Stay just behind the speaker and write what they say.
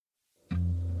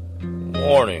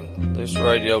Warning, this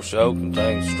radio show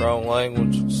contains strong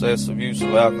language, excessive use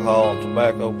of alcohol and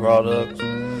tobacco products,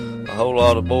 a whole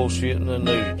lot of bullshitting and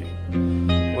nudity.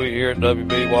 We here at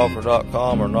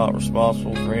WBWalker.com are not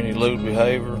responsible for any lewd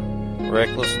behavior,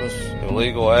 recklessness,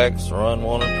 illegal acts, or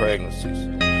unwanted pregnancies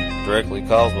directly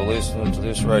caused by listening to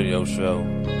this radio show.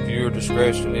 Viewer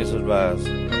discretion is advised.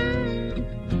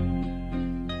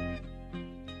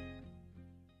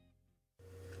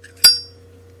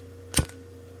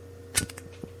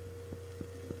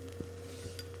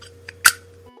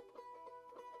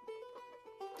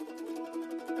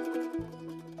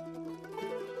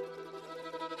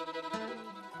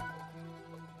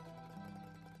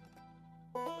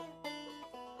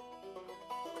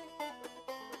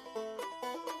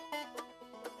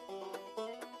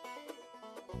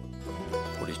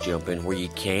 Well, just jump in where you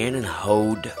can and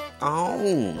hold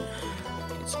on.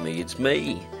 It's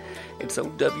me. It's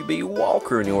old W.B.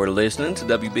 Walker, and you're listening to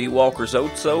W.B. Walker's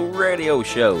Old Radio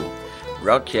Show,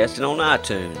 broadcasting on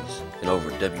iTunes and over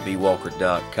at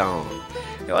WBWalker.com.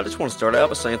 Now, I just want to start out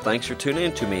by saying thanks for tuning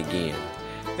in to me again.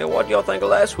 Now, what do y'all think of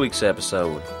last week's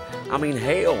episode? I mean,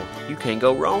 hell, you can't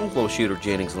go wrong with little Shooter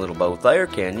Jennings and Little Both there,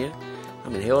 can you? I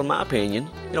mean, hell, in my opinion,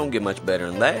 you don't get much better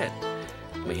than that.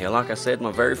 I mean, hell, like I said in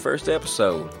my very first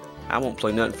episode, I won't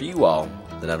play nothing for you all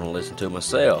that I don't listen to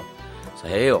myself. So,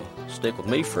 hell, stick with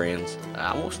me, friends.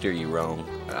 I won't steer you wrong.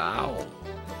 I'll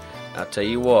tell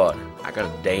you what, I got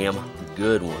a damn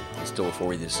good one in store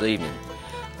for you this evening.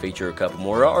 Feature a couple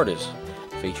more artists.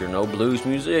 Feature an old blues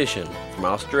musician from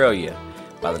Australia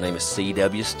by the name of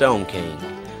C.W. Stone King.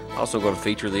 Also going to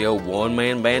feature the old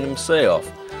one-man band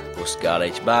himself with Scott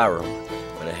H. Byram.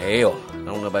 But hell, I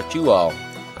don't know about you all,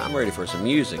 I'm ready for some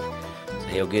music. So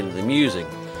hell, get into the music.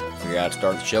 Figure out to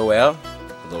start the show out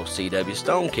with little C.W.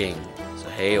 Stone King. So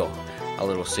hell, I'll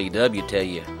little C.W. tell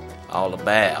you all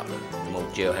about them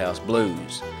old jailhouse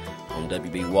blues on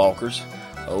W.B. Walker's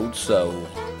Old Soul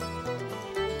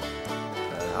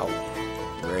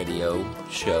Radio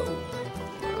Show.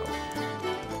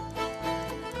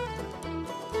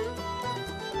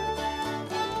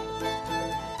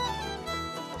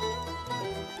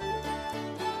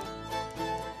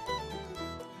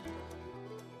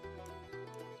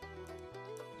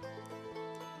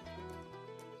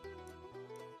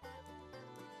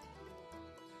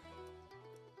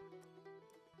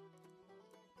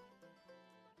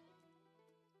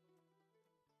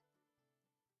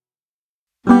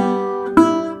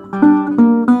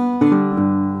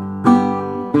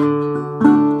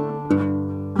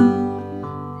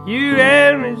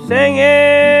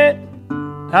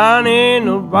 Down in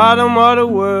the bottom of the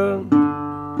world,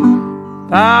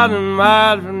 1,000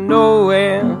 miles from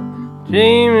nowhere,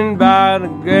 dreaming about a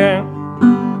girl.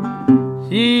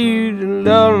 She used to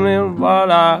love me,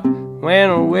 but I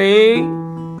went away.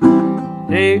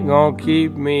 They gon'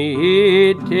 keep me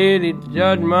here till the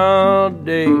judgment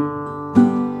day.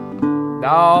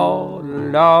 Lord,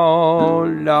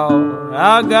 Lord, Lord,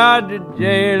 I got the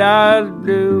jailhouse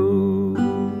blues.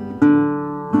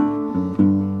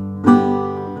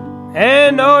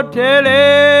 And no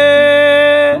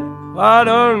telling what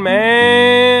old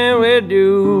man will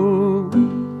do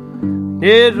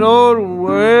this old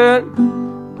world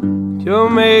to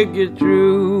make it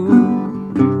true.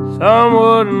 Some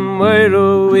wouldn't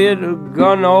murder with a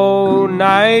gun all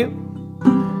night.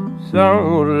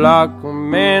 Some would lock a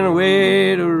man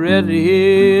away the rest of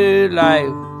his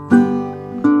life.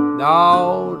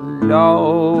 Lord,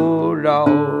 Lord,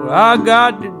 Lord, I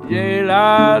got the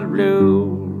jailhouse blues.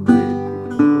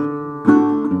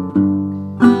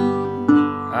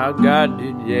 I got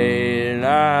the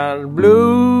jailhouse blues,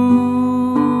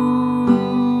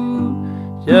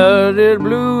 just as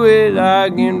blue as I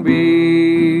can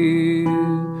be.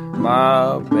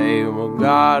 My baby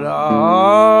got a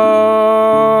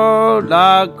heart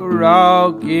like a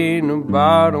rock in the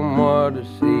bottom of the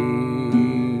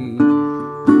sea.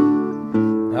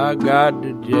 I got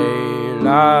the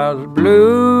jailhouse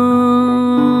blues,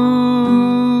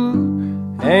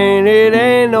 and it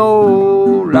ain't no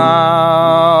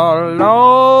loud,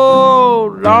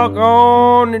 Lord, knock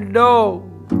on the door.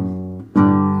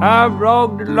 I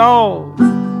broke the law.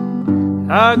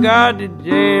 I got the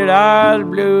jailhouse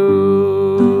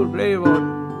blues. Play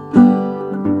on.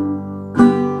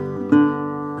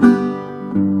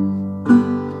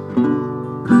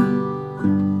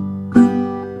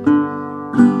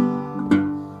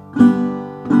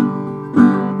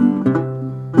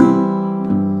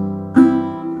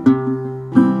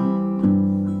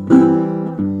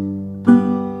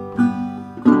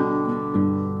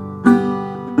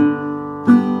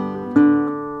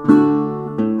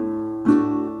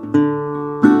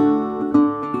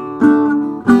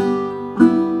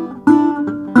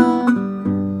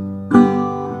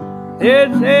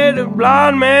 the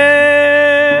blind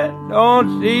man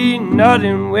don't see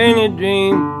nothing when he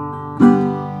dreams.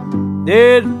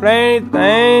 There's plenty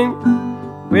things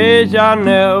wish I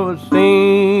never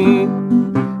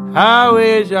seen. I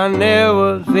wish I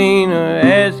never seen her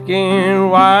asking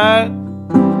why.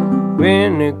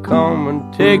 When they come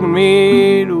and take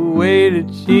me the way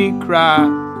that she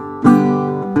cried.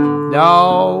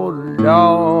 Lord,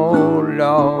 Lord,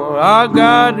 Lord, I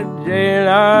got the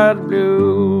jailhouse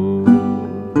blues.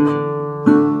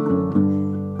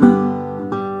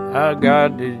 I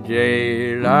got the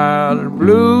jailhouse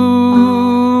blues,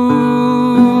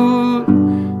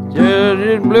 just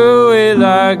as blue as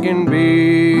I can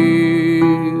be.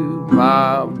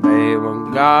 My baby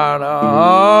got a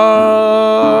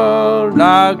heart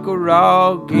like a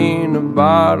rock in the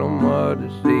bottom of the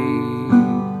sea.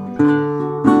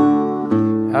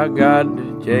 I got the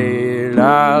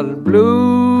jailhouse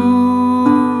blues,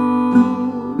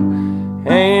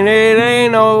 and it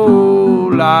ain't no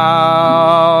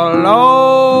lie.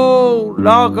 Lord,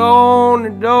 lock on the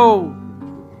door.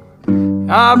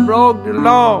 I broke the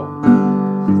law.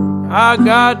 I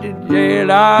got the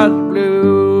jailhouse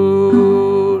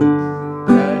blues.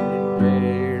 Got the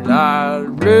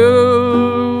jailhouse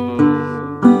blues,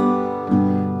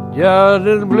 just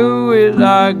as blue as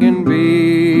I can be.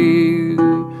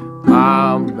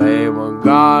 My baby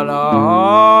got a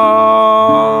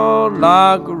heart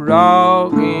like a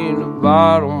rock in the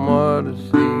bottom of the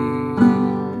sea.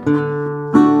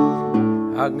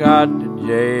 I got the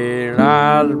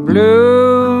jailhouse blues,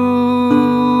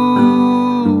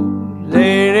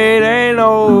 it ain't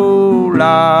no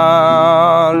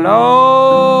lie.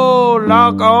 No,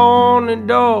 lock on the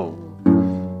door.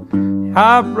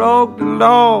 I broke the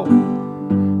law.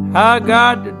 I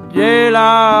got the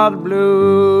jailhouse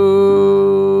blues.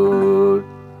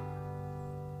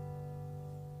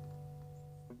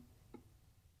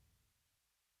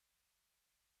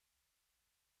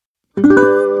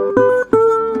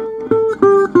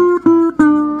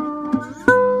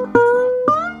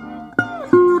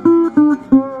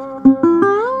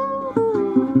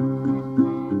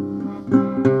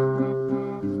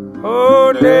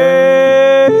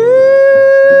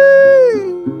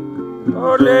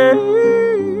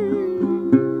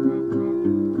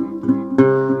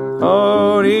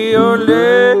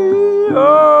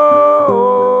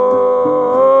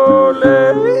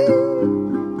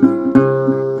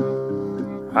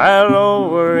 I'll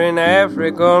over in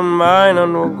Africa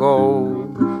mining for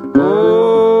gold.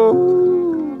 Oh,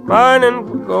 mining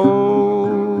for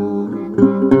gold.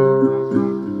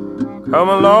 Come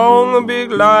along, a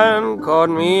big lion caught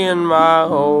me in my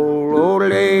hole.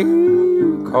 Ole,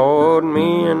 caught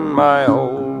me in my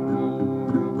hole.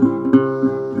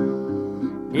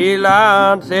 The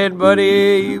lion said,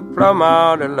 buddy, you plumb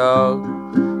out of luck.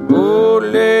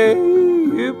 Ole,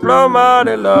 you plumb out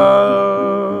of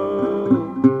luck.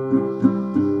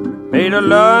 Made a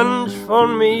lunch for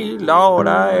me, Lord,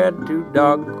 I had to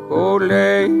duck. Ole,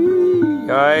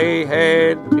 I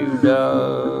had to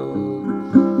duck.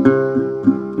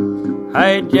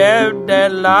 I jabbed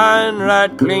that lion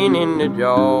right clean in the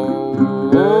jaw.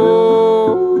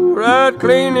 Oh, right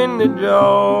clean in the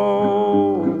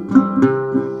jaw.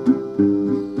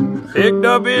 Picked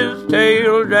up his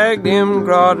tail, dragged him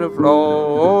across the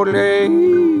floor.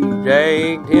 Ole,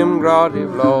 dragged him across the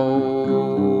floor.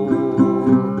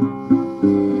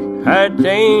 I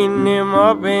chained him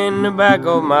up in the back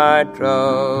of my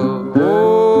truck.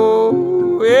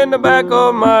 Oh, in the back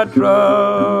of my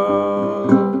truck.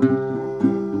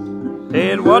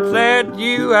 Said, what's that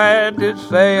you had to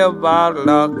say about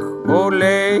luck? Ole,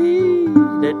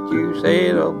 that you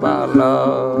said about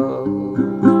luck.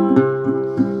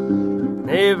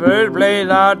 The first place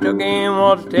I took him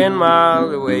was 10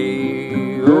 miles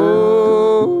away.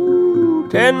 Oh,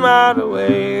 10 miles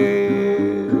away.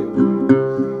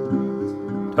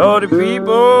 Told the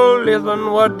people, listen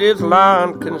what this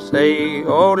lion can say.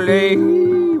 Ole,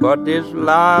 what this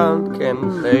lion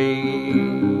can say.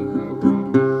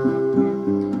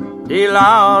 The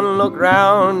lion looked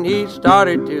round, he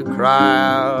started to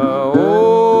cry.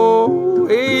 Oh,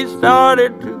 he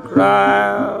started to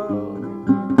cry.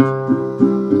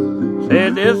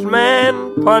 Said, this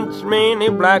man punched me and he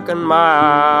blackened my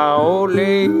eye.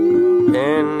 Ole,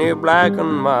 and he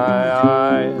blackened my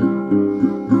eye.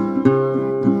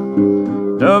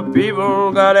 The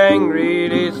people got angry,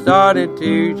 they started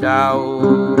to shout.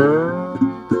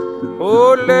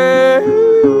 Ole.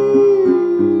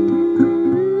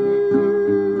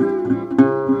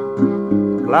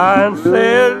 Lion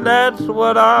said, that's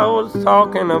what I was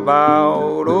talking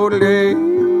about. Ole.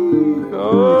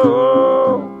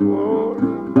 Oh, oh,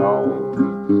 oh.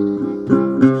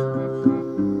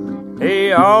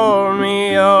 hauled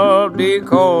me up the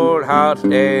courthouse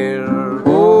stairs.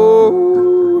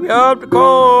 Oh, up the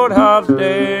courthouse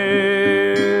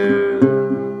stairs.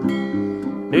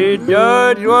 The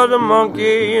judge was a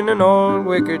monkey in an old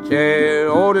wicker chair.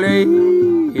 Old lady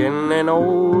in an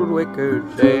old wicker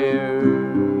chair.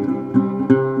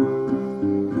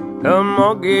 The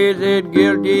monkey said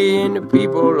guilty and the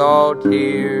people all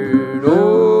cheered.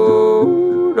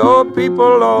 Oh, the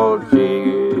people all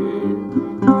cheered.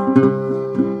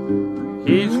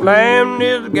 He slammed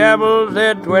his gavel,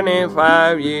 said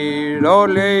 25 years. Old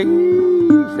lady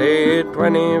said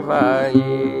 25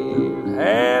 years.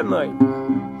 Have much.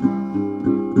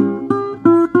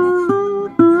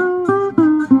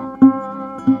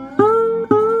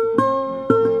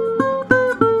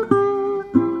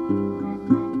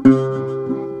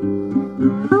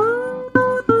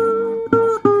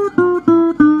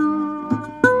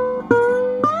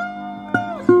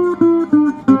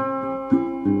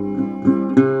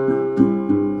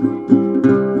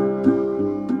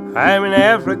 I'm in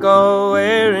Africa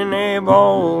wearing a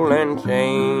ball and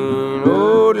chain.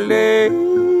 Oh,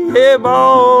 a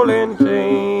ball and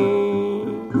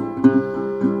chain.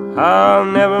 I'll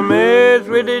never mess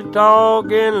with this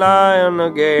talking lion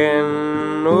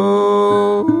again.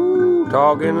 Oh,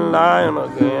 talking lion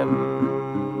again.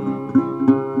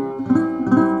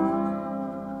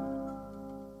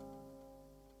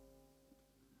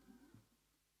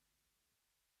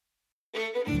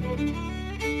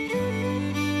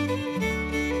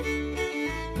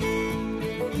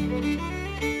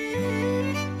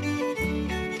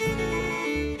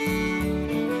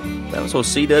 That was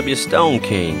OCW Stone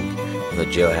King with the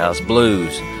Jailhouse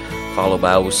Blues, followed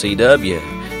by OCW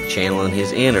channeling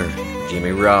his inner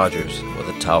Jimmy Rogers with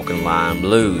the Talking Lion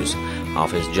Blues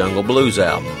off his Jungle Blues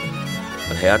album.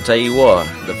 But hey, I tell you what,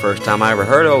 the first time I ever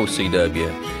heard of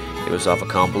OCW, it was off a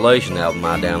compilation album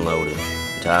I downloaded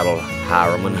titled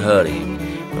Hiram and Huddy.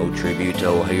 No tribute to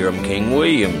old Hiram King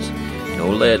Williams, no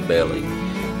Leadbelly.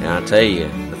 And I tell you,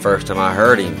 the first time I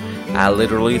heard him, I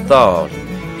literally thought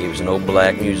he was an old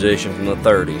black musician from the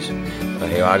 30s. But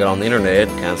hell, I got on the internet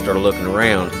and kind of started looking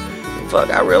around. And fuck,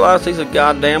 I realized he's a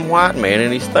goddamn white man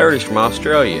in his 30s from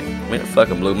Australia. I mean, it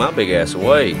fucking blew my big ass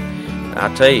away. And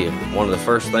I tell you, one of the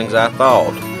first things I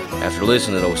thought after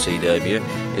listening to OCW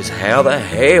is how the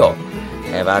hell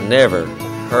have I never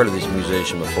heard of this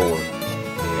musician before?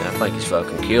 Yeah, I think he's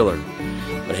fucking killer.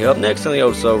 But hell, up next on the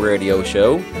Old Soul Radio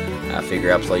Show, I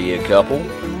figure I'll play you a couple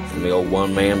from the old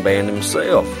one-man band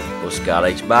himself, with Scott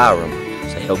H. Byram.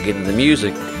 So he'll get into the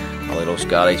music. I'll let old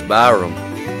Scott H. Byram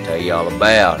tell you all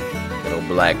about that old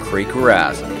Black Creek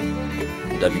Horizon.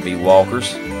 W.B.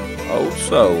 Walker's Old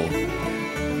Soul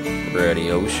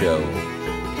Radio Show.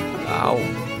 Ow.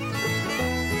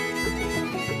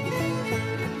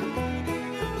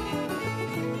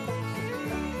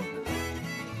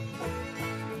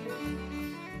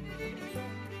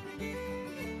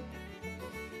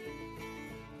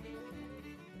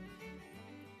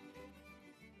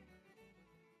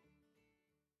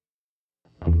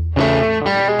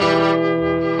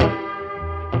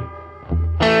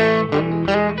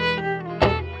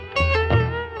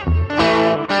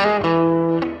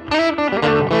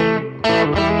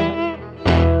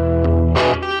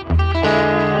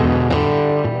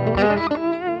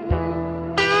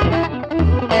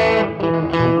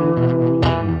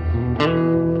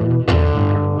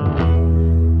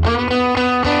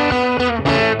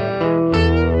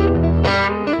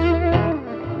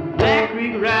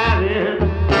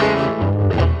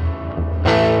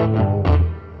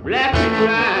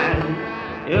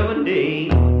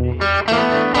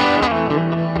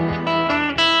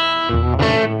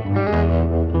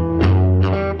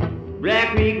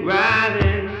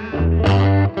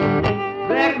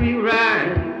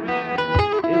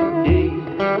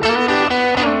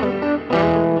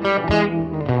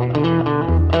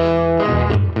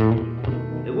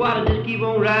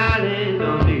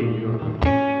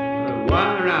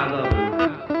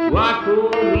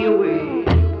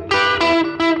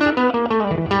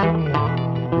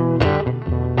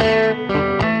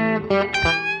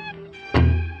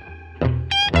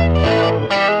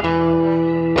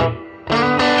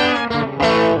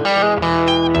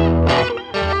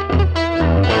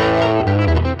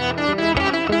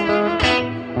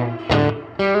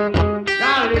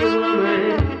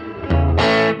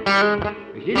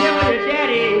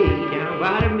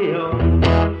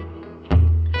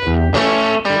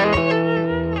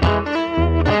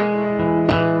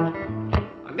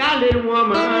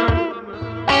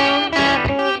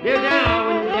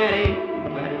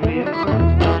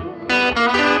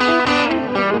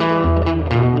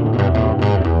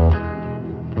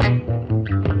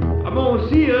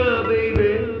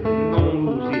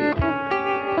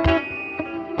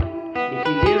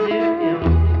 She lived in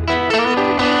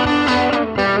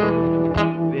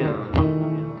been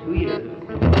 2 years.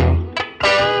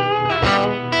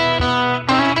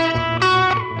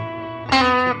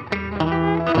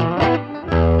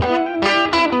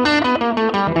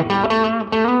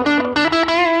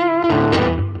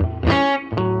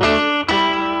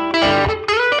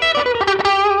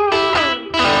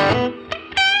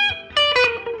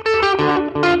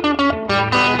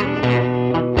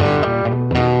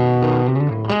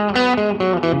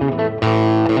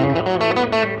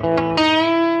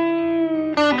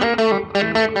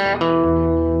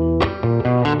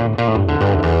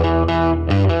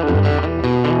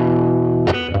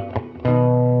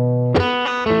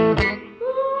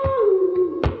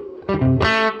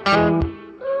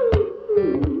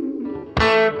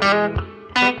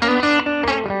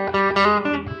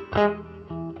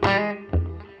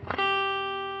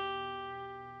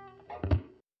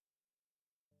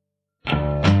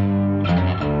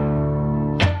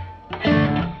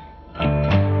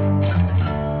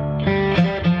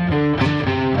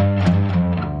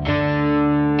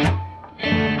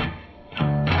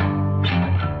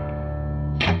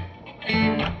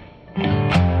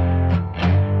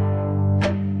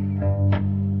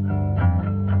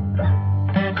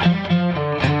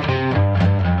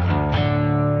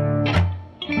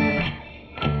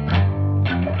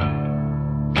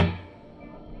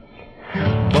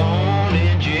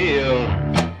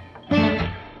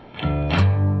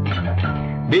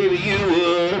 Baby, you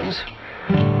was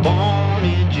born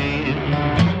in jail.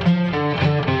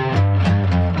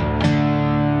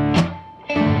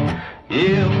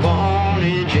 Yeah, born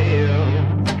in jail.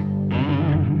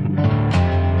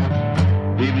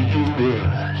 Baby, you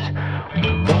was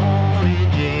born in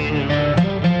jail.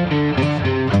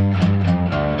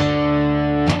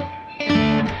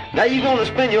 Now you're gonna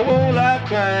spend your whole life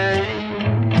crying.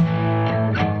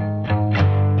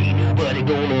 Ain't nobody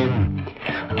gonna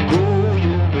go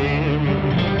your way.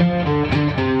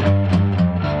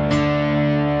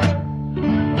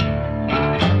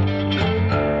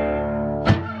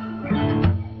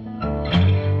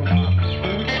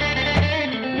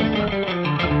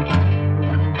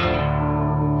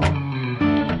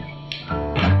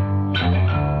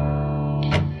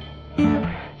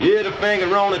 Yeah, the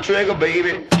finger on the trigger,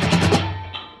 baby.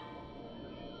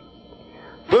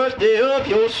 First day of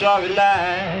your sorry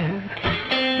life.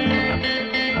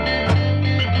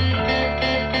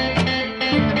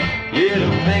 Yeah, the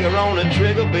finger on the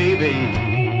trigger, baby.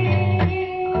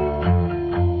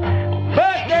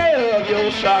 First day of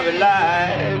your sorry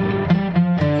life.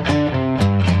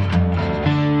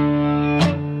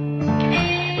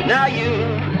 But now you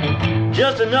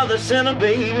just another sinner,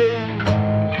 baby.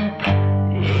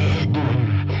 Yeah,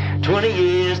 doing 20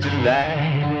 years to life.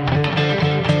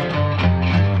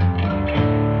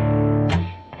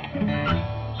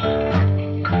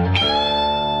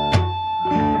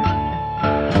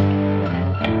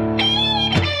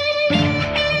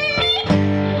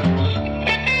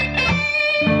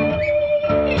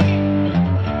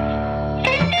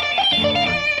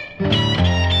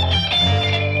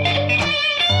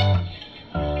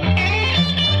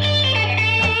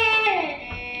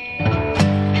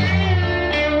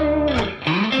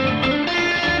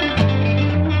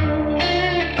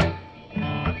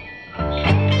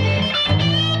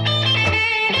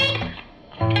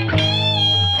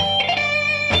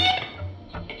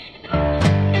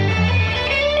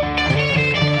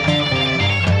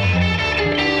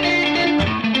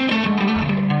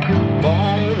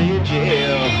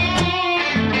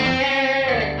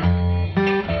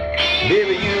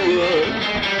 Baby, you was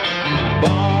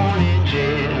born in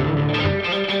jail.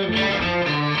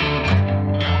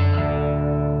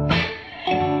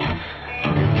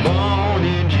 Born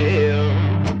in jail.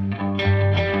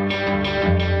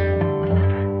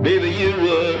 Baby, you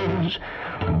was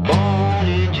born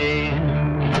in jail.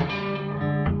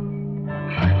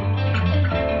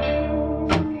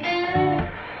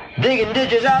 Digging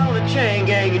ditches out on the chain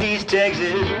gang in East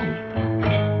Texas.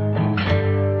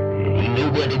 Ain't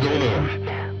nobody gonna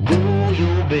go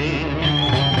your bail.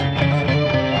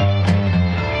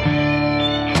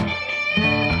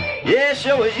 Yeah,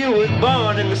 sure as you was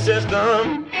born in the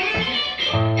system.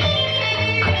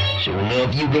 Sure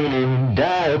enough, you gonna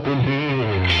die up in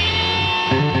here.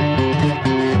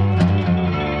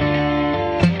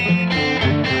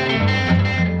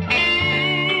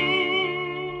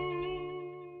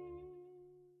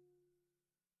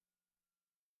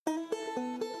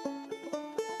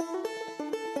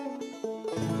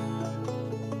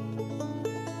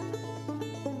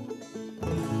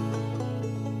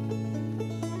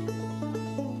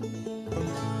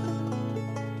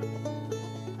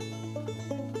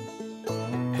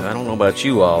 I don't know about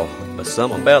you all, but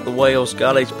something about the way old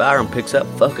Scott H. Byron picks up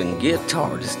fucking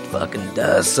guitar just fucking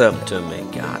does something to me.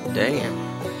 God damn.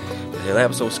 Hell, that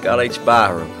was old Scott H.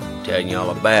 Byron telling you all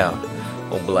about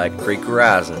old Black Creek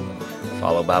Rising,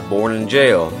 followed by Born in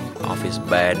Jail off his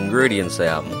Bad Ingredients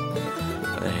album.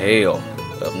 Hell,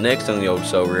 up next on the Old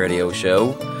Soul Radio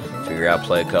Show, figure I'll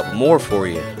play a couple more for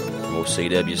you from old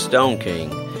C.W. Stone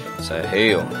King. So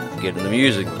hell, get in the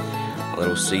music.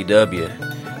 Little C.W.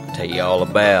 tell you all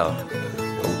about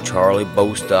old Charlie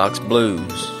Bostock's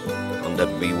Blues on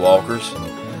W.B. Walker's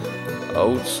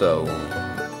Old Soul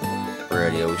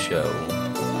Radio Show.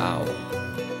 Wow.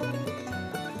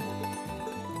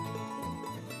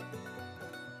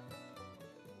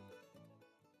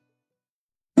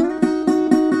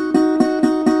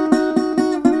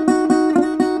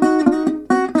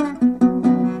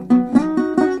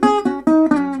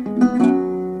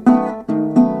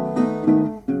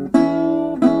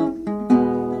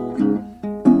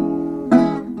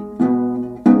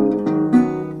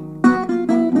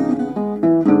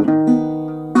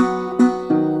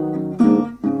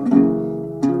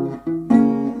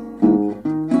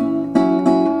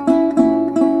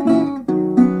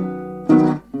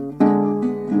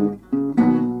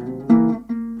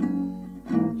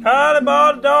 Charlie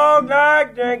bought a dog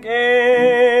like drinking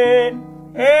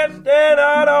and stayed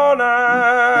out all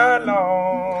night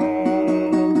long.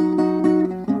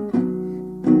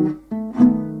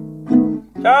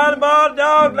 Charlie bought a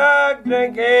dog like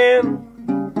drinking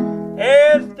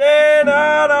and stayed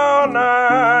out all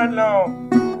night long.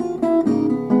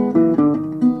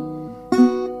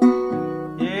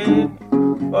 Yeah,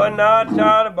 but not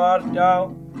Charlie bought a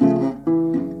dog.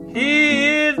 He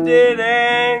is dead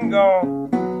and gone.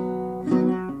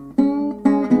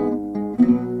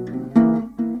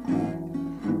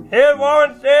 His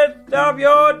woman said, stop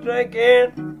your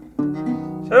drinking,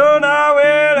 soon I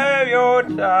will have your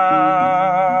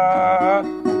child.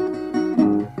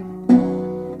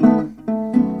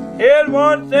 His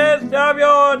woman said, stop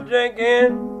your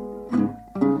drinking,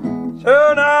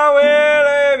 soon I will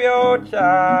have your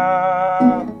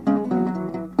child.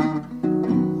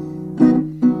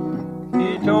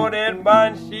 He told his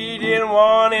bunch she didn't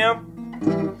want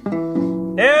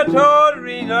him, they told the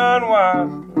reason why.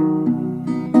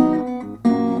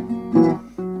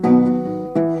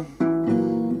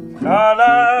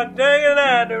 Charlie digging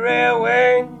at the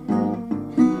railway,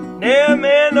 there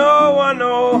meant no one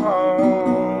no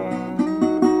harm.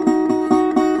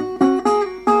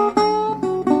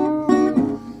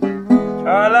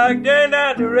 Charlie digging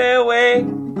at the railway,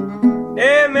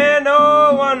 there meant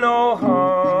no one no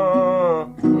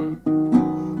harm.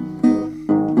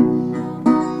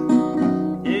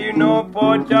 You know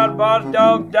poor Charlie Boss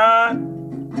dog died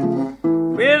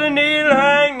with a needle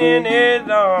hanging in his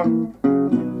arm.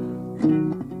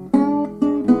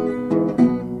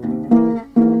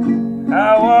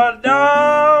 I was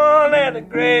down at the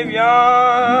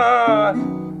graveyard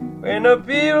when the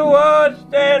people would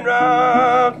stand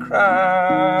round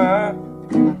crying.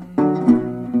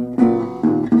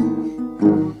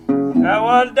 I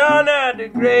was down at the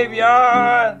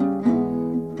graveyard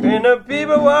when the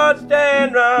people would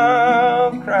stand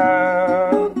round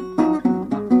crying.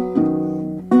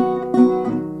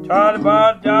 Charlie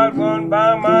bought dog one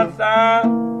by my side,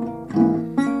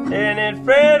 and his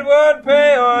friend would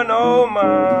pay her no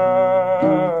mind.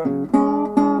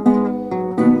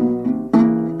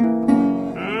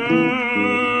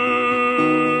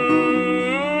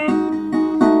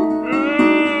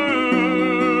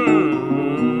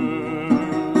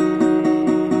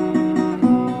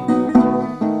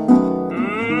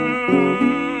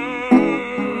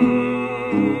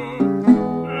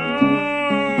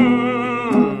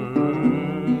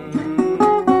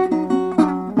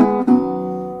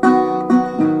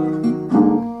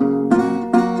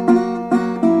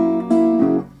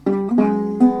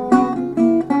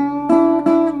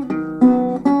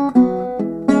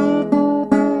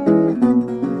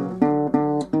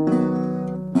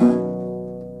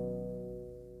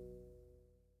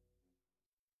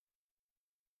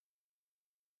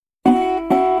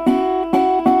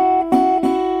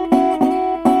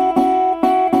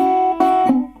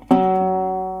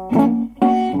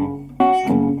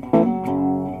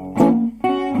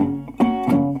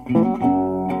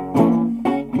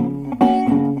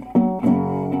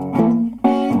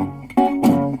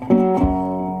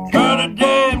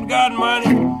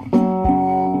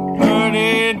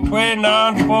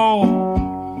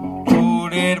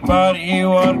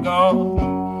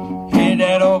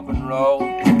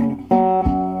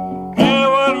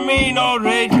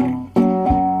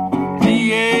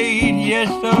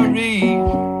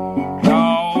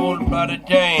 but a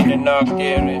chain that knocked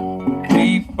every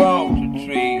leaf off the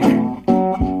tree.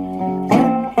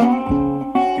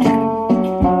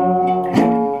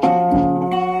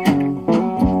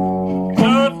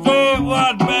 Don't say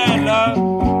what bad luck.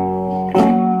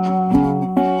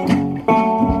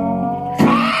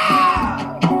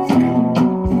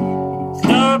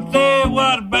 Don't say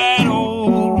what bad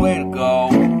old way to go.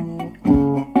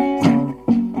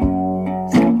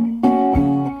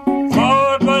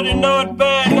 But you know it's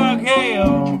bad luck,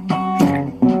 hell.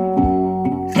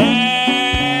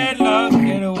 Bad luck,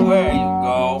 anywhere you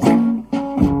go.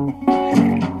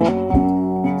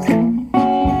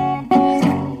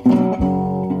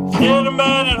 Still a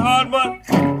man at Hardwood.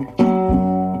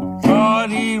 Oh,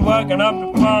 he's working up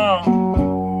the farm.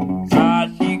 Ah,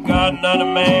 she got another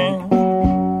man.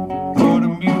 Put a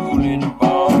mule in the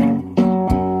barn.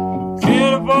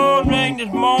 Hear the phone ring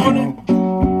this morning.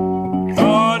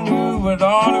 All knew was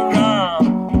all around.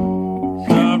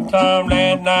 Sometime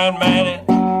last night, man, it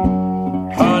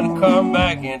hadn't come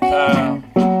back in time.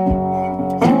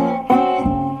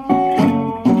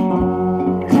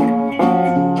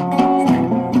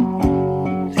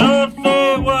 Some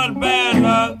say it was bad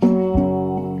luck.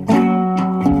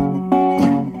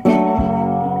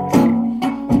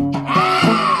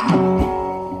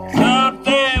 Some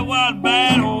say it was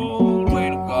bad old way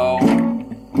to go.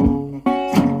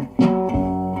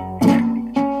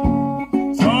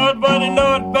 But you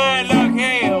know it's bad luck,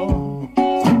 hell.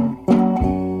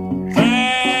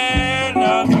 Bad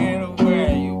luck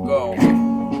anywhere you go.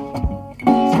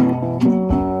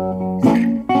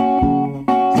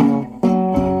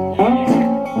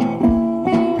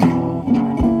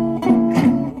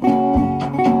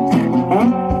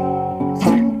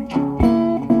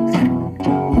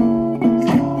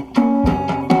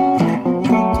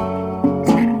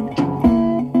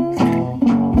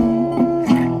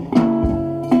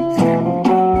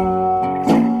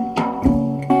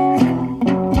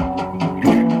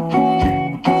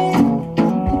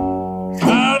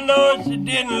 She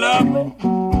didn't love me.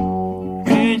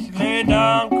 She lay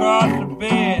down across the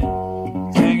bed,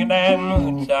 taking that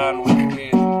moonshine whiskey,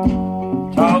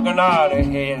 talking out her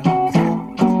head.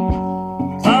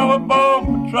 I was born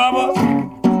for trouble,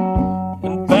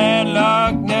 and bad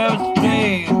luck never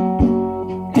stayed.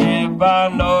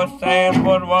 Everybody knows saying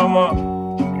for the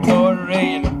woman, no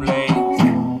razor blade.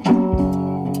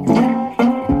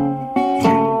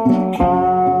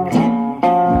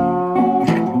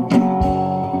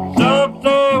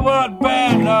 What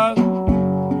bad luck.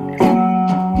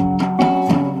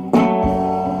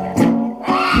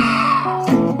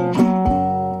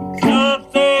 Just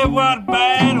say what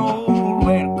bad old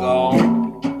way to go.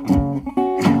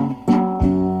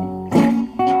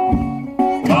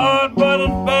 But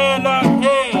it's bad luck,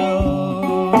 hell.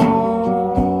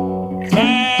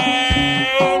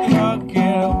 Bad luck,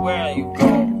 anywhere you go.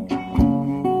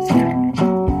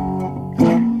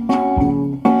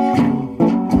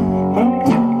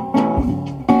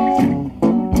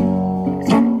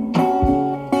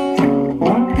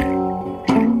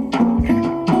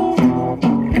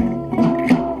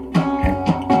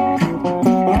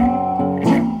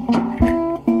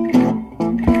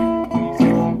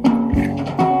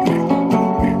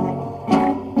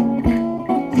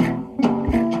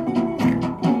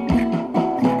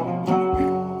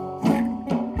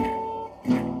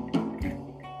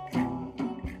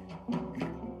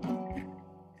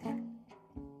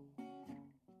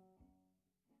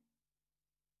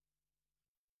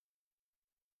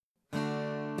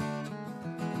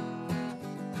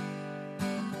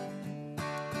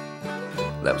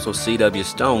 That was old C.W.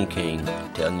 Stone King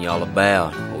telling you all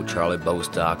about old Charlie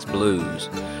Bostock's blues,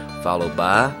 followed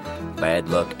by Bad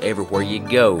Luck Everywhere You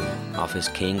Go off his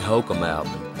King Hokum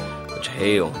album. Which,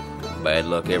 hell, bad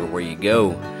luck everywhere you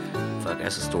go. Fuck,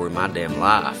 that's the story of my damn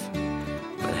life.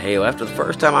 But hell, after the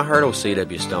first time I heard old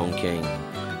C.W. Stone King,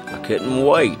 I couldn't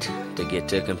wait to get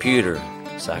to a computer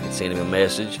so I could send him a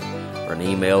message or an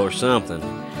email or something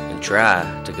and try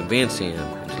to convince him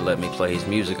to let me play his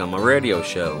music on my radio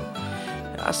show.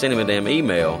 I sent him a damn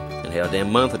email, and hell, a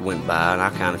damn month had went by, and I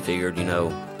kind of figured, you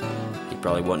know, he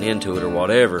probably wasn't into it or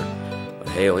whatever. But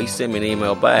hell, he sent me an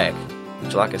email back,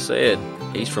 which, like I said,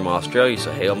 he's from Australia,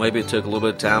 so hell, maybe it took a little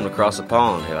bit of time to cross the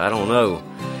pond. Hell, I don't know.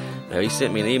 Now, he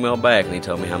sent me an email back, and he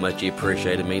told me how much he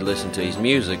appreciated me listening to his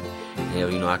music, and hell,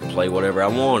 you know, I could play whatever I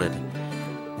wanted.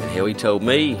 And hell, he told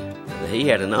me that he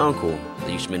had an uncle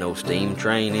that used to be an old steam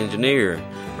train engineer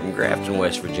from Grafton,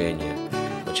 West Virginia,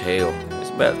 which, hell, it's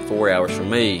about 4 hours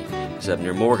from me. It's up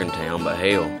near Morgantown, but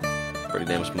hell, pretty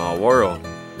damn small world.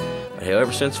 But hell,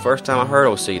 ever since the first time I heard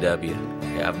old CW,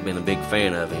 I've been a big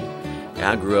fan of him.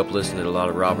 I grew up listening to a lot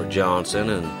of Robert Johnson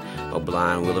and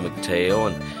O'Brien, Willie McTell,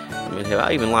 and I mean, hell,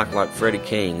 I even like Freddie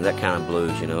King, that kind of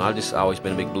blues, you know. I've just always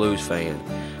been a big blues fan.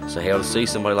 So hell, to see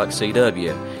somebody like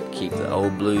CW keep the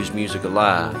old blues music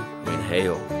alive, I mean,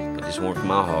 hell, it just warms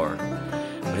my heart.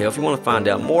 But hell, if you want to find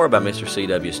out more about Mr.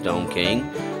 C.W. Stone King,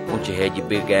 why don't you head your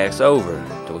big ass over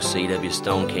to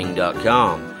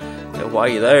CWStoneking.com. And while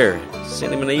you're there,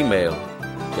 send him an email.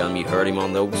 Tell him you heard him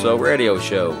on the Old Soul Radio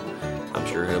Show. I'm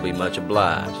sure he'll be much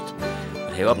obliged.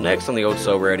 But hell, up next on the Old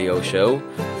Soul Radio Show,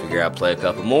 figure I'll play a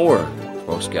couple more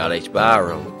for old Scott H.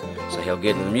 Byram. So hell,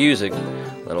 get into the music.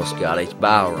 Let old Scott H.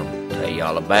 Byram tell you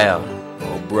all about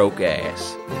old broke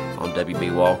ass on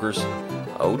WB Walker's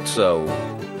Old Soul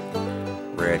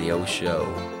Radio Show.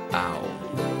 Ow.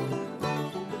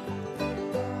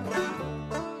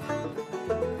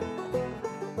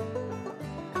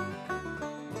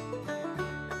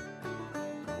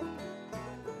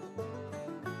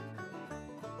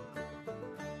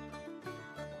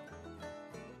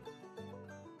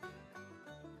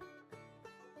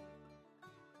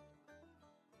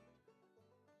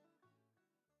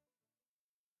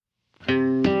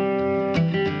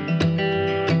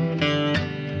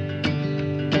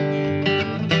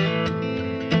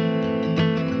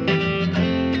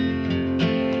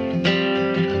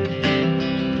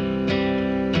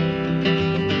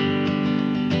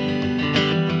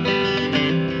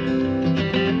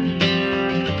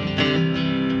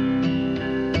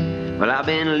 I've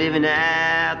been living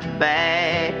out the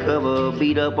back of a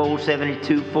beat-up old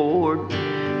 72 Ford,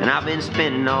 and I've been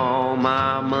spending all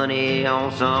my money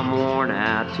on some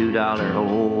worn-out $2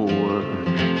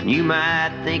 whore. You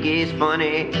might think it's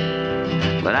funny,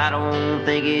 but I don't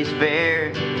think it's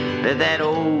fair that that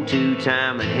old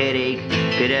two-timing headache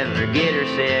could ever get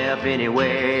herself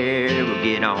anywhere. Well,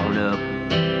 get on up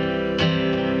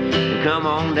and come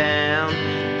on down.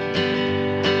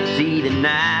 See the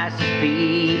nicest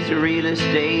piece of real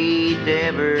estate to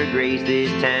ever grace this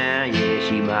town. Yeah,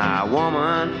 she my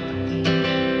woman.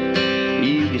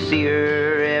 You can see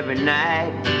her every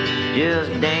night,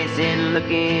 just dancing,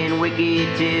 looking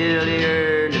wicked till the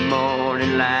early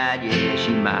morning light. Yeah,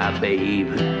 she my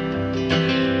babe.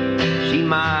 She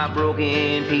my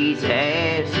broken piece of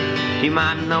ass. She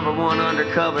my #1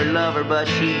 undercover lover, but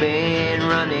she been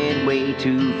running way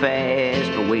too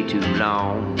fast for way too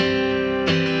long.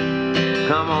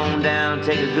 Come on down,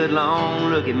 take a good long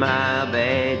look at my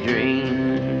bad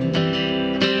dream.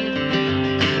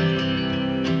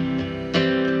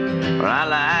 Well, I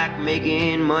like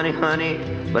making money, honey,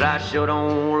 but I sure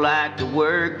don't like to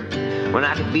work when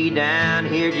I could be down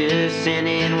here just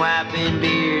sitting, wiping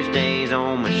beer stains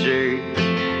on my shirt.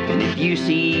 And if you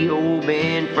see old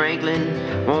Ben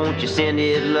Franklin, won't you send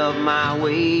his love my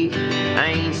way? I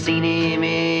ain't seen him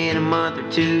in a month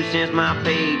or two since my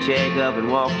paycheck up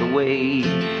and walked away.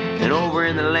 And over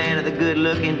in the land of the good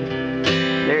looking,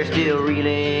 they're still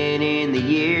reeling in the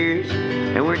years,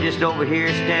 and we're just over here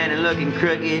standing looking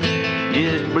crooked,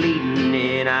 just bleeding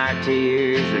in our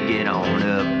tears. So get on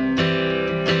up,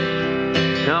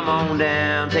 come on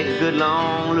down, take a good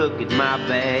long look at my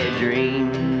bad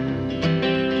dream.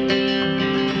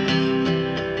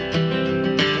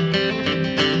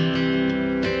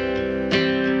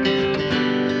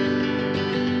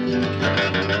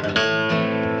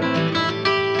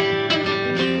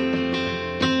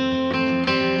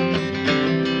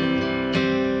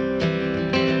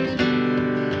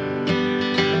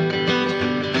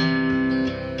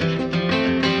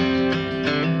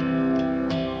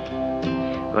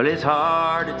 Well, it's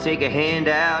hard to take a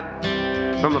handout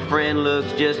from a friend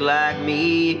looks just like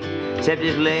me, except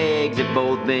his legs have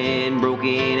both been broken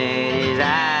and his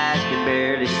eyes can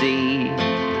barely see.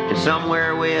 And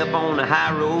somewhere way up on the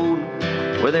high road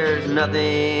where there's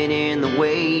nothing in the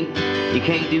way, you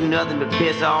can't do nothing but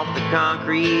piss off the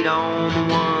concrete on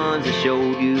the ones that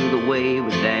showed you the way.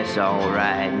 But that's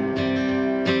alright,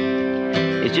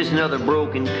 it's just another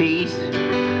broken piece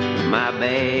of my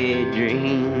bad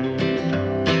dream.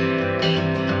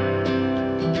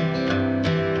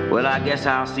 Well, I guess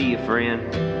I'll see you,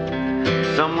 friend,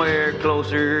 somewhere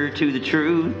closer to the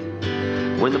truth,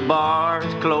 when the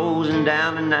bar's closing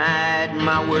down tonight and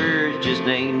my words just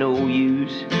ain't no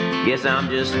use. Guess I'm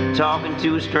just talking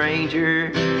to a stranger.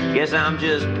 Guess I'm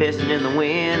just pissing in the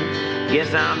wind.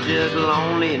 Guess I'm just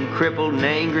lonely and crippled and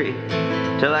angry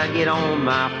till I get on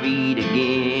my feet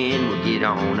again. Well, get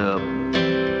on up,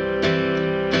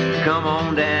 come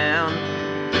on down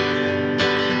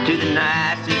to the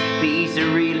nicest piece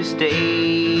of real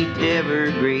estate to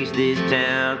ever grace this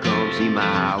town. Come see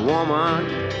my woman.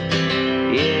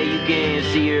 Yeah, you can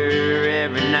see her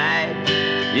every night,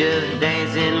 just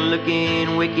dancing,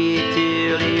 looking wicked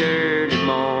till the early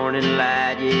morning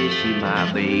light. Yeah, she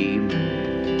my babe.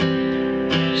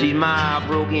 She's my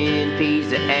broken piece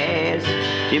of ass.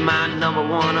 She's my number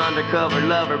one undercover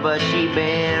lover, but she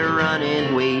been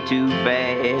running way too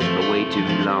fast for way too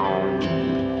long.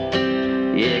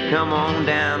 Yeah, come on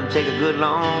down, take a good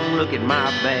long look at my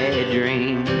bad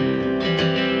dream.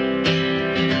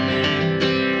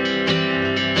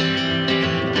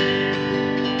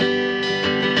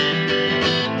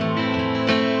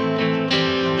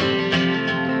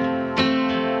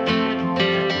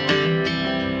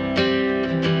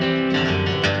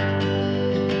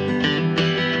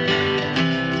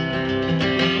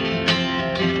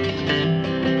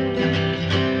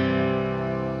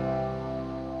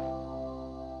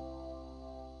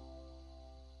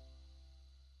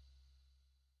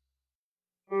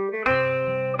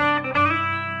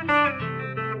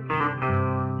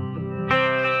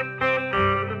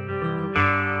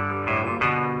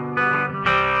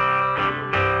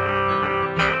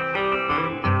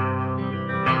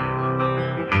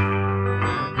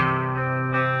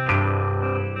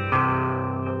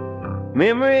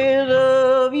 Memories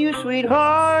of you,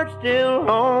 sweetheart, still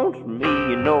haunts me,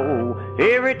 you know.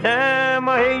 Every time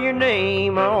I hear your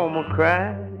name, I almost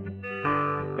cry.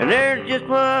 And there's just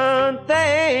one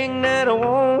thing that I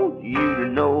want you to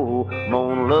know. I'm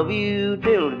gonna love you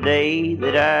till the day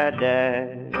that I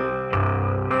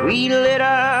die. We let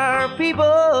our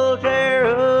people tear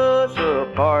us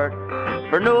apart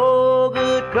for no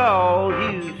good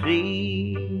cause, you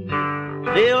see.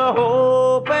 Still I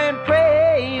hope and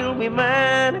pray you'll be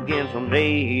mine again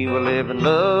someday. We'll live and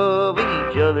love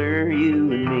each other,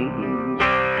 you and me.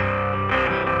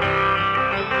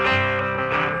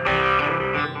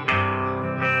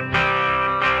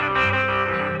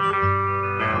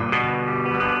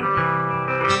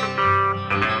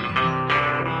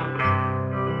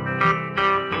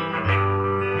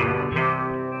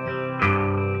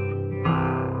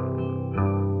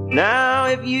 Now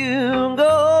if you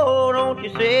go, don't you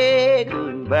say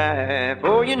goodbye,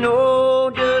 for you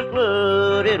know just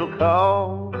what it'll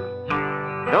cost.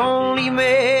 Don't leave me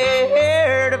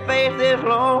here to face this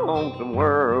lonesome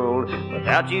world.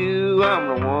 Without you,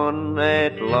 I'm the one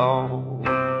that's lost.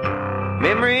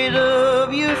 Memories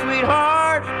of you,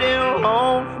 sweetheart, still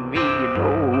haunts me, you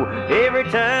know. Every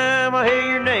time I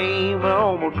hear your name, I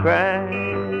almost cry.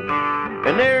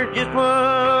 And there's just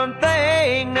one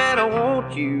thing that I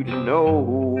want you to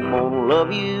know. I'm gonna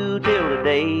love you till the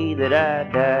day that I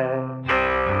die.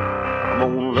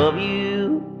 I'm gonna love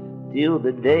you till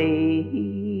the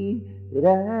day that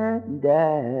I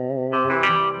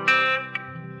die.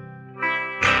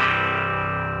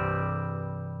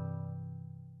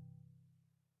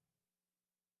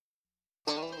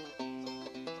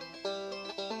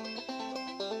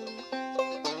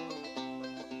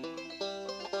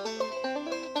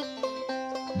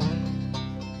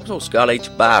 Old Scott H.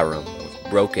 Byram with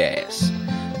Broke Ass,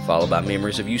 followed by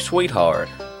Memories of You, Sweetheart,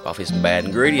 off his Bad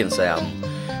Ingredients album,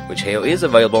 which hell is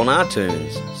available on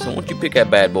iTunes, so why don't you pick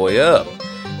that bad boy up?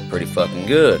 Pretty fucking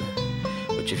good.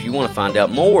 Which if you want to find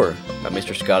out more about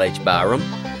Mr. Scott H. Byram,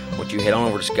 why don't you head on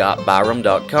over to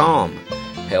scottbyram.com.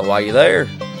 Hell, while you're there,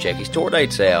 check his tour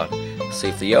dates out, see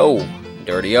if the old,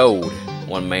 dirty old,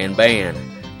 one-man band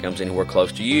comes anywhere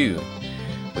close to you.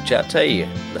 Which I tell you,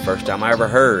 the first time I ever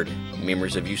heard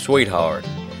Memories of You, Sweetheart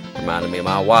reminded me of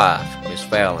my wife, Miss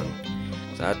Fallon.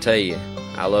 So I tell you,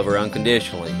 I love her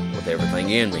unconditionally with everything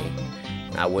in me,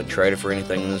 and I wouldn't trade her for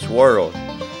anything in this world.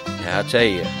 Now I tell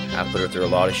you, I've put her through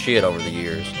a lot of shit over the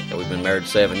years. And we've been married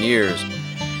 7 years.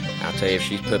 I'll tell you, if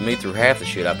she's put me through half the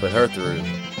shit I put her through,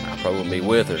 I probably wouldn't be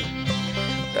with her.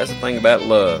 That's the thing about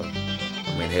love.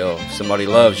 I mean, hell, if somebody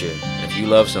loves you, and if you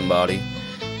love somebody,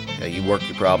 you work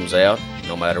your problems out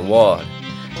no matter what.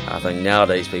 I think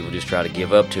nowadays people just try to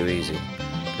give up too easy.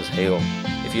 Because hell,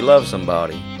 if you love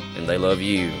somebody and they love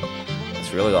you,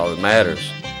 that's really all that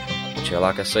matters. Which hell,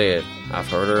 like I said, I've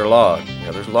hurt her a lot.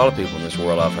 There's a lot of people in this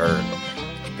world I've hurt.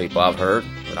 There's people I've hurt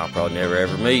that I'll probably never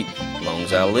ever meet as long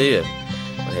as I live.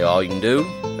 But hell, all you can do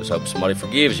is hope somebody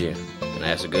forgives you and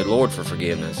ask the good Lord for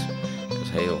forgiveness. Because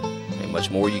hell, ain't much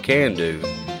more you can do.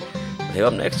 But hell,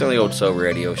 up next on the Old Soul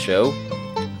Radio Show,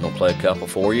 I'm going to play a couple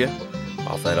for you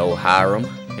off that old Hiram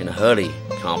and Huddy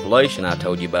compilation I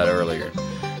told you about earlier.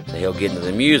 So he'll get into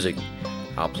the music.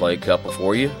 I'll play a couple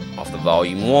for you off the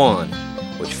Volume 1,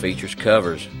 which features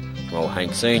covers from old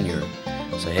Hank Sr.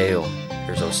 So hell,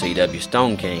 here's old C.W.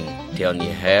 Stone King telling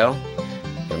you how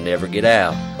you'll never get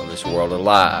out of this world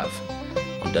alive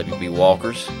on W.B.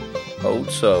 Walker's Old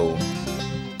Soul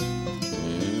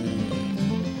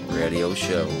Radio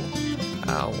Show.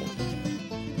 Ow.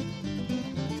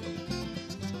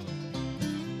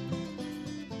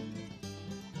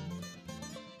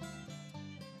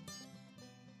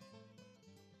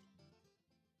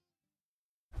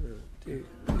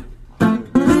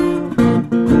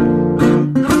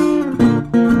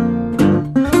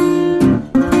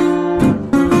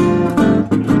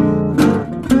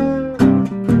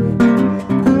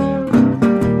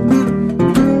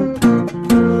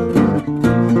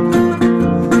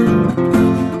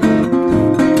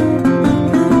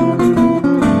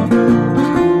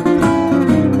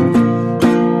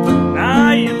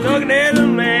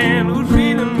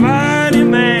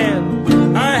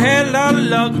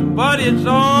 It's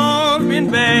all been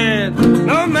bad.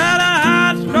 No matter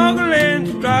how I struggle and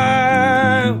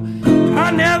strive,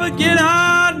 I never get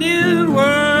out this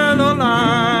world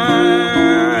alive.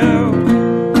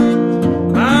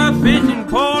 My fishing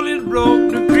pole is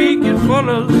broke, the creek is full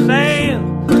of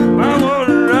sand. I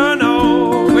wanna run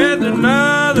off with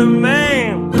another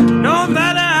man. No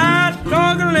matter how I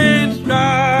struggle and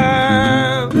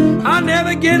strive, I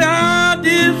never get out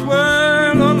this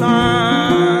world alive.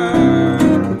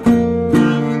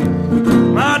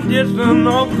 Distant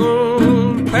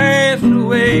uncle passed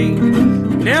away,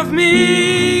 left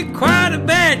me quite a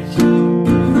batch.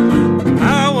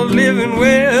 I was living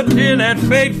well till that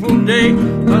fateful day.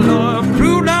 The Lord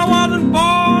proved I wasn't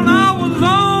born, I was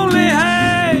only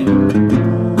hay.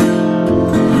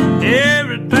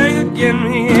 Everything against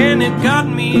me and it got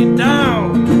me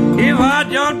down. If I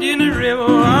jumped in the river,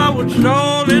 I would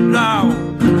surely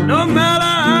drown. No matter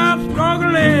how I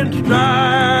struggle and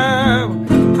strive,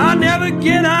 I never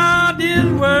get out this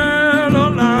world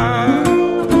alive.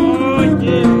 Oh,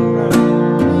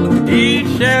 yeah.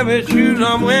 These shabby shoes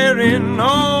I'm wearing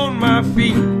on my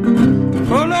feet,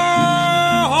 full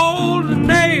of holes and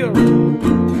nails.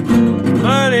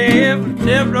 But if I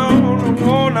stepped on a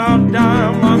worn-out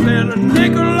dime, I bet a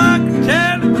nickel like a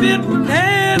tell if it was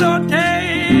head or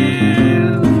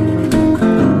tail.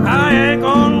 I ain't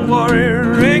gonna worry,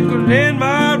 wrinkles in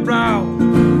my brow,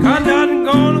 'cause nothing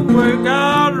gonna work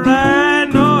out right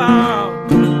no how.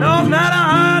 No matter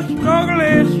how I struggle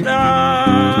and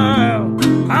strive,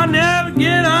 I never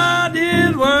get out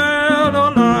this world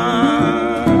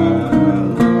alive.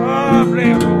 Oh,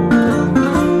 bless you.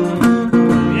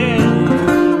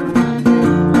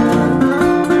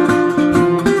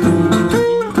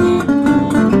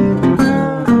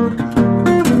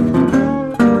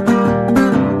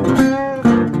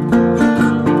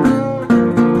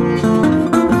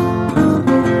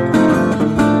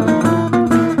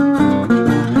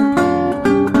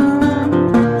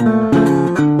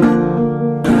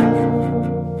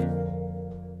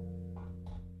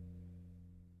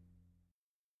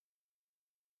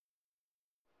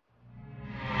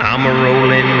 I'm a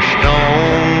rolling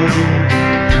stone,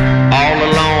 all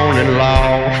alone and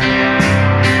lost.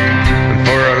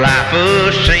 For a life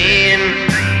of sin,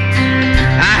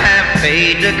 I have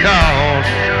paid the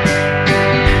cost.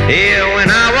 Yeah, when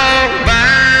I walk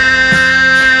by,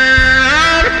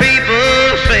 all the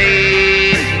people say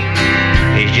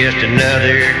he's just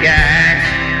another guy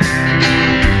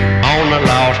on the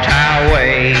lost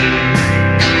highway.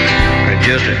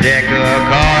 Just a deck of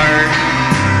cards,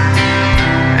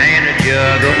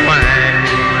 jug of wine,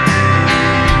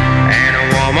 and a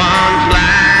woman's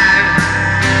life,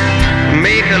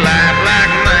 make a life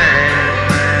like mine.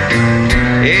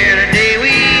 Yeah, the day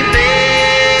we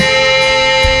met,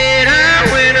 I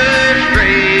went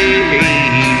astray,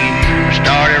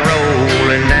 started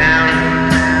rolling down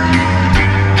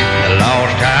the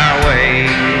lost highway.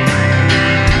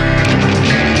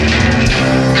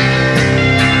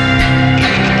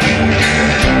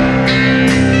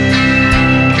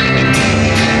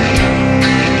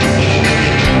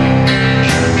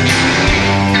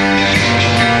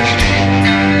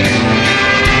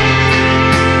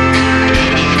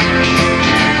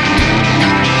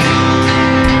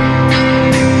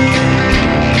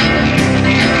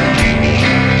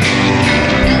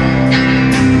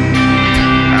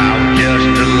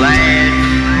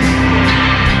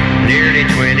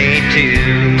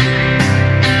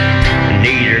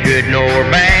 Nor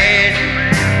bad,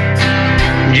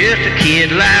 just a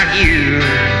kid like you.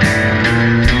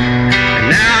 And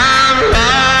now I'm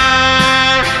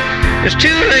lost, it's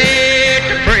too late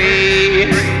to pray.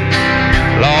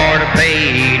 Lord, I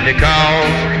paid the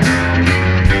cost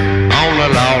on the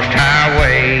lost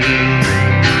highway.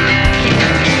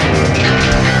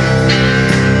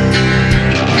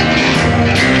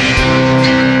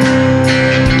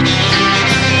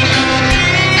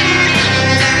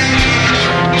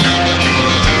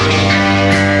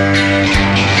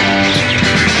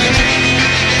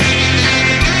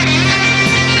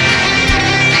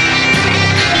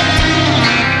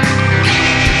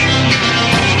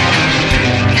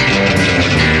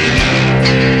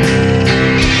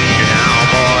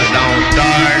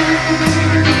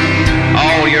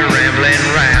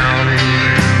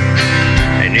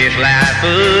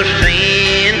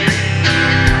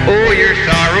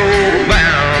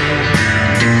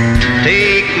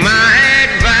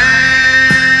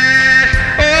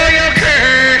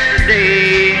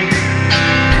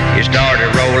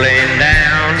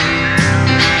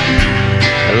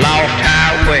 lost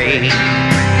highway.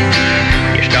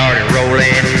 You started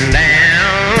rolling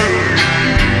down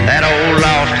that old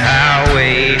lost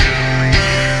highway.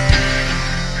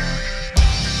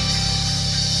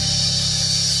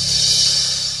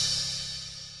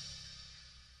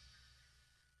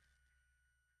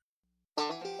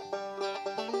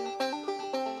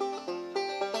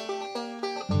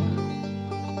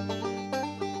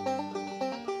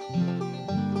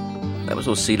 That was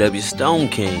old C.W. Stone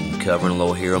King covering a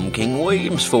little Hero King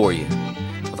Williams for you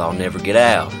with I'll Never Get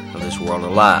Out of This World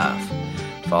Alive,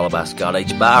 followed by Scott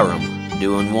H. Byram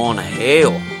doing one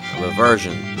hell of a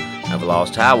version of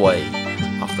Lost Highway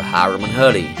off the Hiram and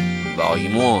Huddy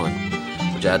Volume 1,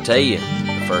 which I tell you,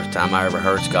 the first time I ever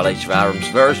heard Scott H. Byram's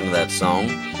version of that song,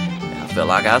 I felt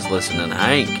like I was listening to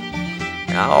Hank.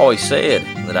 And I always said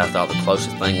that I thought the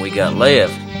closest thing we got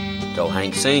left to old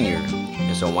Hank Sr.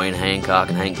 is old Wayne Hancock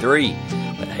and Hank 3.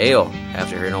 But hell,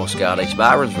 after hearing old Scott H.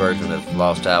 Byram's version of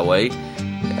Lost Highway,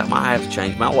 I might have to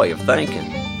change my way of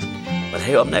thinking. But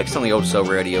hell, up next on the Old Soul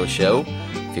Radio Show,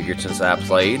 figured since I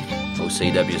played old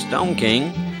C.W. Stone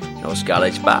King and old Scott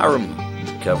H. Byram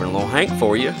covering Little Hank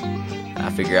for you,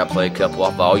 I figure I'd play a couple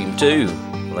off Volume 2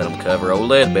 and let them cover old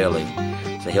Leadbelly.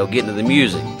 So hell, get into the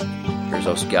music. Here's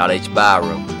old Scott H.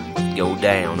 Byram, Go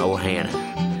Down, Old Hannah,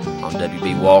 on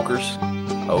W.B. Walker's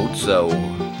Old Soul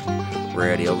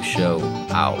Radio Show.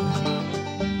 Out.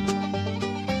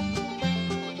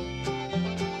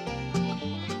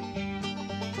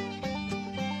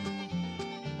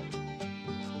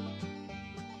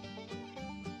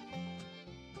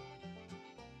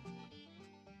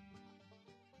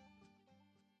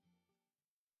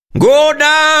 Go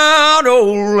down,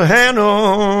 old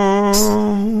Hannah,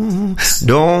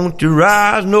 don't you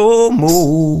rise no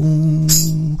more.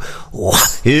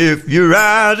 If you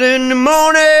rise in the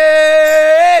morning,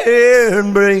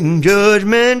 bring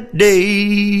judgment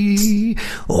day.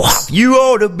 You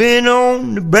ought to been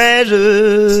on the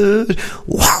Brazzers,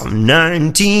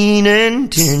 19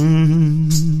 and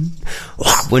 10.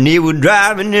 When they were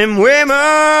driving them women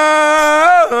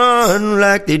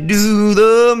like they do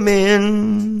the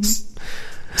men.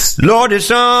 Lord, the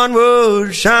sun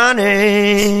was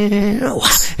shining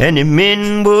and the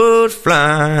men was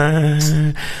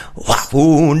flying.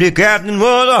 Oh, the captain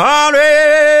was a-hollering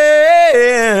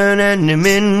and the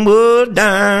men was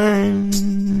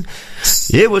dying.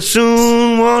 It was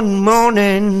soon one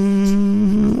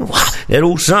morning that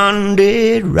old sun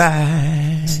did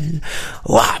rise.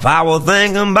 I was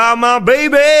thinking about my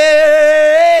baby,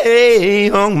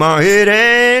 hung my head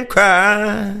and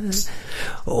cried.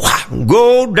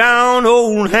 Go down,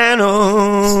 old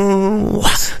Hannah,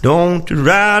 don't you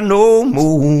ride no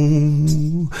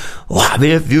more.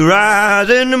 If you rise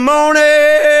in the morning,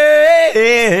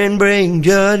 bring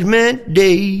judgment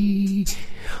day.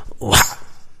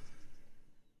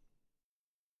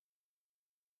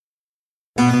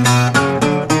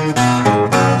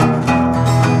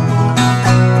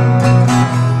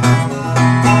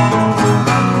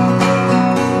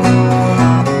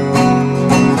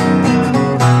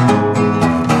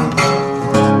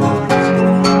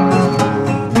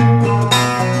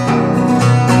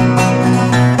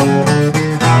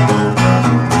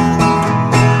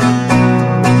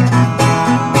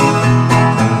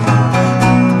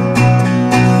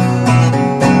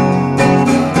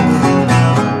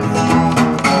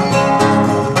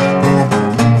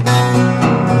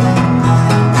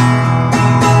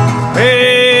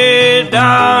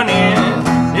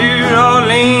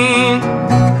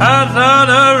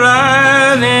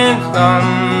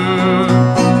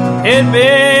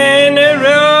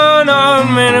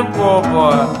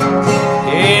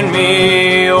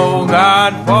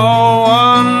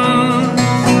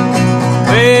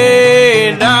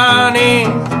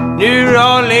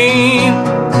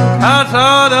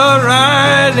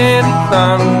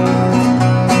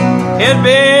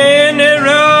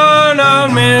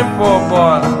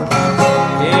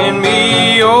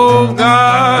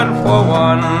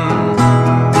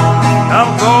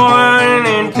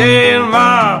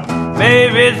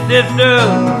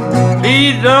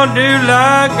 Please don't do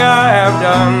like I have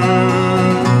done.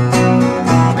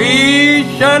 Please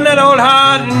shun that old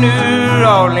heart in New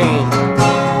Orleans.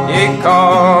 They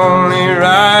call me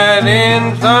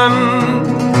riding sun.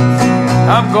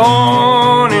 I'm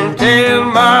going and tell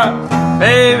my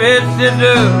baby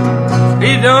sister,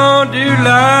 please don't do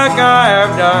like I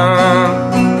have done.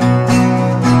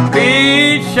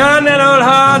 Please shun that old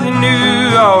heart in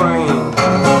New Orleans.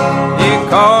 They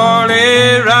call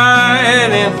it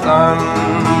riding sun.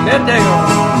 Let's take it.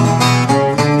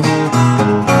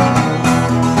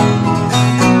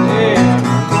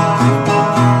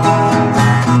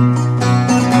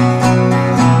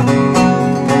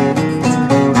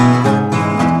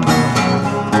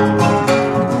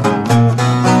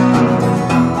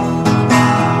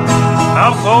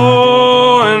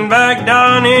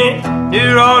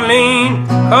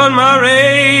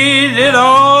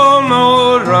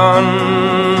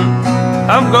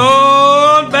 I'm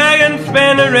going back and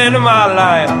spend the rest of my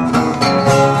life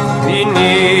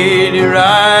beneath the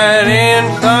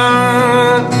rising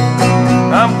sun.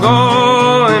 I'm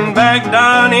going back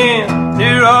down in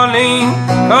New Orleans,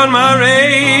 'cause my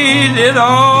race is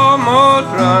almost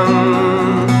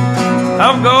run.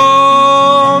 I'm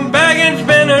going back and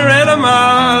spend the rest of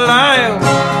my life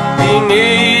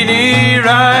beneath the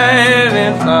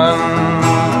rising sun.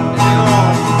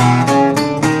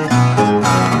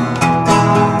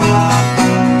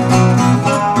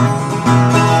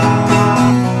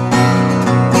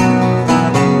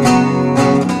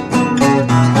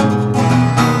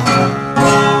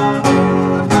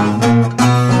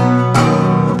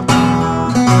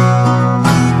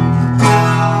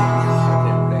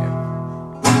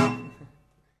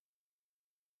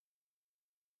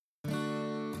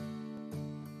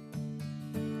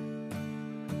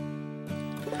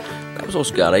 That was old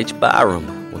Scott H.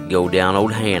 Byram with Go Down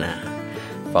Old Hannah,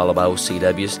 followed by old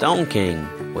C.W. Stone King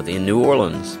with In New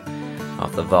Orleans,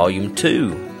 off the Volume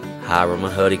 2 Hiram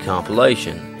and Huddy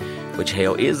compilation, which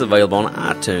hell is available on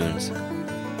iTunes.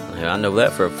 I know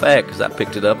that for a fact because I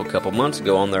picked it up a couple months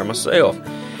ago on there myself.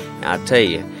 And I tell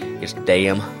you, it's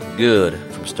damn good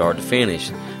from start to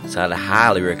finish, so I'd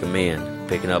highly recommend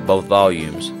picking up both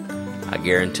volumes. I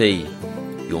guarantee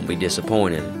you won't be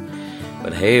disappointed.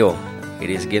 But hell, it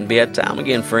is getting to be that time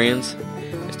again, friends.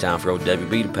 It's time for old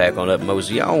WB to pack on up and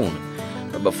mosey on.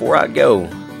 But before I go,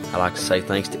 I'd like to say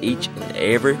thanks to each and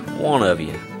every one of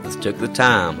you that took the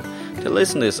time to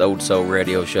listen to this old soul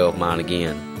radio show of mine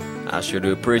again. I sure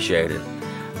do appreciate it.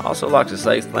 I'd also like to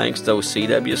say thanks to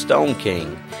C.W. Stone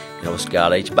King and old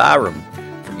Scott H. Byram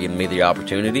for giving me the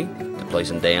opportunity to play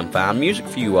some damn fine music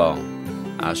for you all.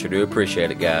 I sure do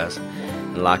appreciate it, guys.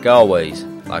 And like always,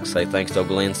 I'd like to say thanks to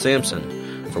Glenn Simpson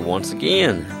for once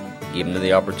again giving me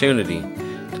the opportunity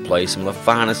to play some of the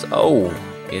finest old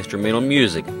instrumental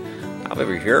music I've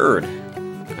ever heard.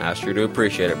 I sure do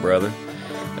appreciate it, brother.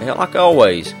 Hell, like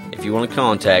always, if you want to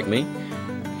contact me,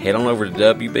 head on over to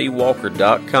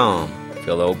WBWalker.com,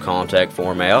 fill the old contact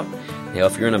form out. Hell,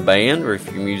 if you're in a band or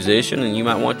if you're a musician and you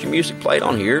might want your music played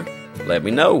on here, let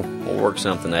me know. We'll work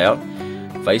something out.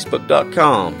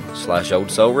 Facebook.com/Old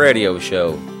Soul Radio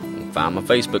Show. You can find my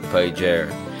Facebook page there.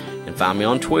 And find me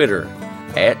on Twitter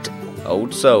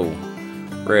 @Old Soul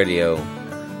Radio.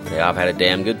 Yeah, I've had a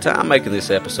damn good time making this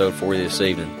episode for you this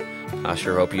evening. I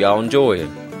sure hope you all enjoy it.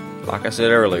 Like I said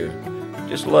earlier,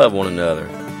 just love one another.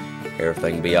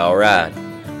 Everything will be alright.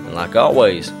 And like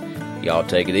always, y'all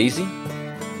take it easy.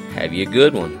 Have you a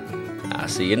good one. I'll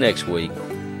see you next week.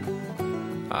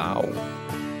 Ow.